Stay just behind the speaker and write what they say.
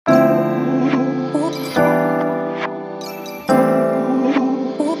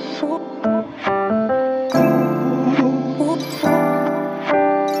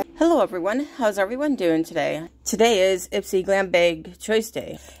everyone, how's everyone doing today? Today is Ipsy Glam Bag Choice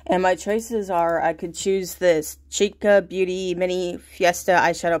Day, and my choices are I could choose this Chica Beauty Mini Fiesta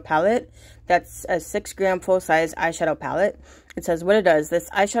eyeshadow palette. That's a 6-gram full-size eyeshadow palette. It says what it does. This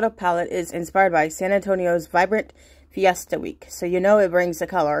eyeshadow palette is inspired by San Antonio's vibrant Fiesta Week, so you know it brings the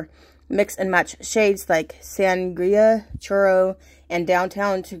color. Mix and match shades like Sangria, Churro, and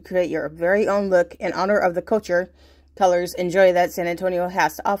Downtown to create your very own look in honor of the culture colors enjoy that San Antonio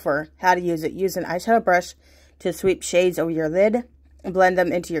has to offer. How to use it. Use an eyeshadow brush to sweep shades over your lid, blend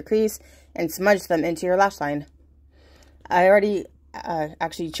them into your crease, and smudge them into your lash line. I already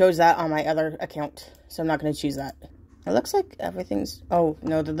actually chose that on my other account, so I'm not going to choose that. It looks like everything's... Oh,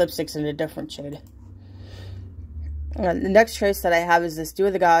 no, the lipstick's in a different shade. The next choice that I have is this Dew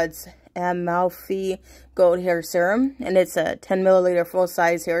of the Gods Amalfi Gold Hair Serum, and it's a 10 milliliter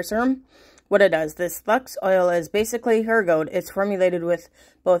full-size hair serum. What it does, this Lux oil is basically hair gold. It's formulated with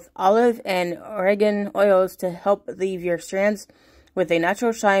both olive and oregano oils to help leave your strands with a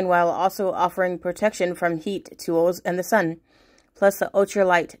natural shine while also offering protection from heat, tools, and the sun. Plus, the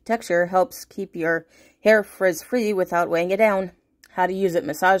ultralight texture helps keep your hair frizz-free without weighing it down. How to use it.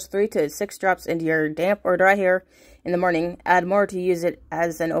 Massage 3 to 6 drops into your damp or dry hair in the morning. Add more to use it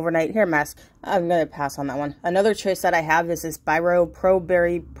as an overnight hair mask. I'm going to pass on that one. Another choice that I have is this Biro Pro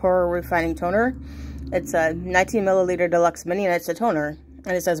Berry Pore Refining Toner. It's a 19 milliliter deluxe mini, and it's a toner.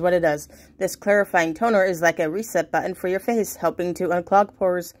 And it says what it does. This clarifying toner is like a reset button for your face, helping to unclog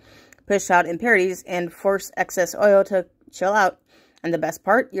pores, push out impurities, and force excess oil to chill out. And the best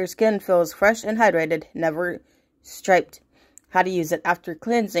part, your skin feels fresh and hydrated, never striped. How to use it. After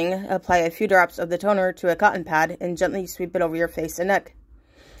cleansing, apply a few drops of the toner to a cotton pad and gently sweep it over your face and neck.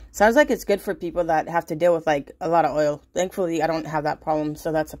 Sounds like it's good for people that have to deal with like a lot of oil. Thankfully, I don't have that problem,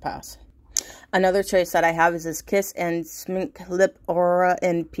 so that's a pass. Another choice that I have is this Kiss and Smink Lip Aura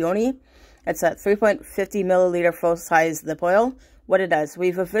in Peony. It's a 3.50 milliliter full-size lip oil. What it does,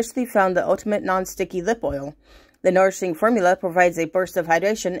 we've officially found the ultimate non-sticky lip oil. The nourishing formula provides a burst of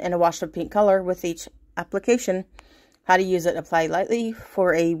hydration and a wash of pink color with each application. How to use it. Apply lightly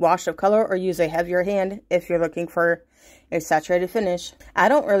for a wash of color or use a heavier hand if you're looking for a saturated finish. I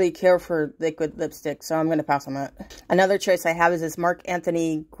don't really care for liquid lipstick, so I'm going to pass on that. Another choice I have is this Marc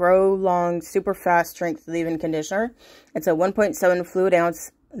Anthony Grow Long Super Fast Strength Leave-In Conditioner. It's a 1.7 fluid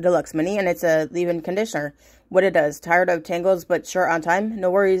ounce deluxe mini, and it's a leave-in conditioner. What it does, tired of tangles but short on time? No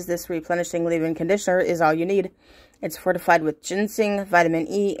worries, this replenishing leave-in conditioner is all you need. It's fortified with ginseng, vitamin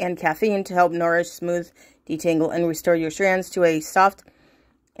E, and caffeine to help nourish, smooth, detangle, and restore your strands to a soft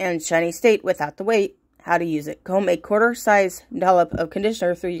and shiny state without the weight. How to use it. Comb a quarter-size dollop of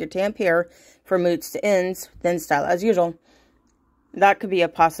conditioner through your damp hair from roots to ends, then style as usual. That could be a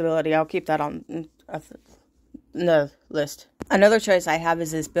possibility. I'll keep that on the list. Another choice I have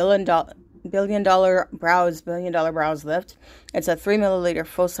is this Billion Dollar Brows Lift. It's a 3 milliliter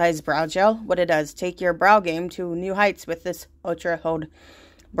full-size brow gel. What it does, take your brow game to new heights with this Ultra Hold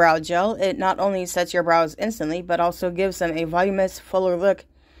Brow Gel. It not only sets your brows instantly, but also gives them a voluminous, fuller look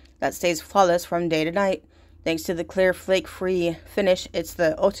that stays flawless from day to night. Thanks to the clear, flake-free finish, it's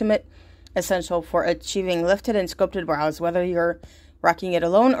the ultimate essential for achieving lifted and sculpted brows, whether you're rocking it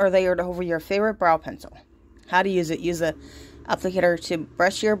alone or layered over your favorite brow pencil. How to use it. Use the applicator to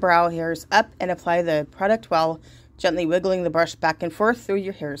brush your brow hairs up and apply the product while gently wiggling the brush back and forth through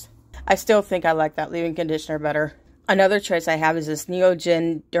your hairs. I still think I like that leave-in conditioner better. Another choice I have is this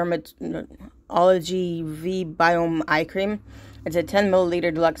Neogen Dermatology V Biome Eye Cream. It's a 10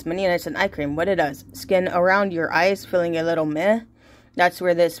 milliliter deluxe mini, and it's an eye cream. What it does, skin around your eyes feeling a little meh? That's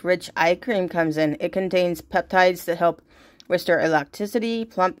where this rich eye cream comes in. It contains peptides that help restore elasticity,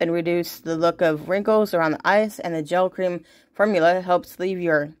 plump, and reduce the look of wrinkles around the eyes, and the gel cream formula helps leave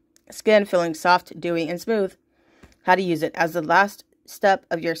your skin feeling soft, dewy, and smooth. How to use it. As the last step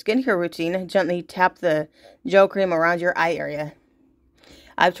of your skincare routine, gently tap the gel cream around your eye area.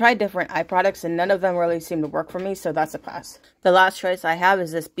 I've tried different eye products and none of them really seem to work for me, so that's a pass. The last choice I have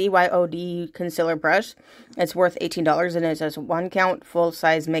is this BYOD concealer brush. It's worth $18 and it's just 1 count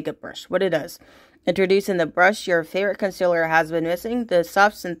full-size makeup brush. What it does, introduce in the brush your favorite concealer has been missing. The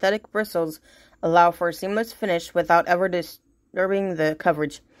soft synthetic bristles allow for a seamless finish without ever disturbing the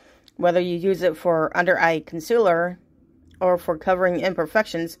coverage. Whether you use it for under-eye concealer or for covering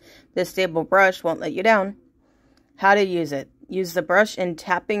imperfections, this stable brush won't let you down. How to use it. Use the brush in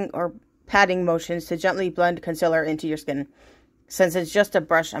tapping or patting motions to gently blend concealer into your skin. Since it's just a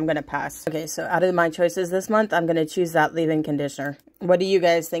brush, I'm going to pass. Okay, so out of my choices this month, I'm going to choose that leave-in conditioner. What do you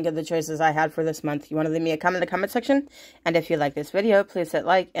guys think of the choices I had for this month? You want to leave me a comment in the comment section? And if you like this video, please hit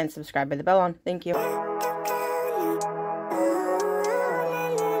like and subscribe with the bell on. Thank you.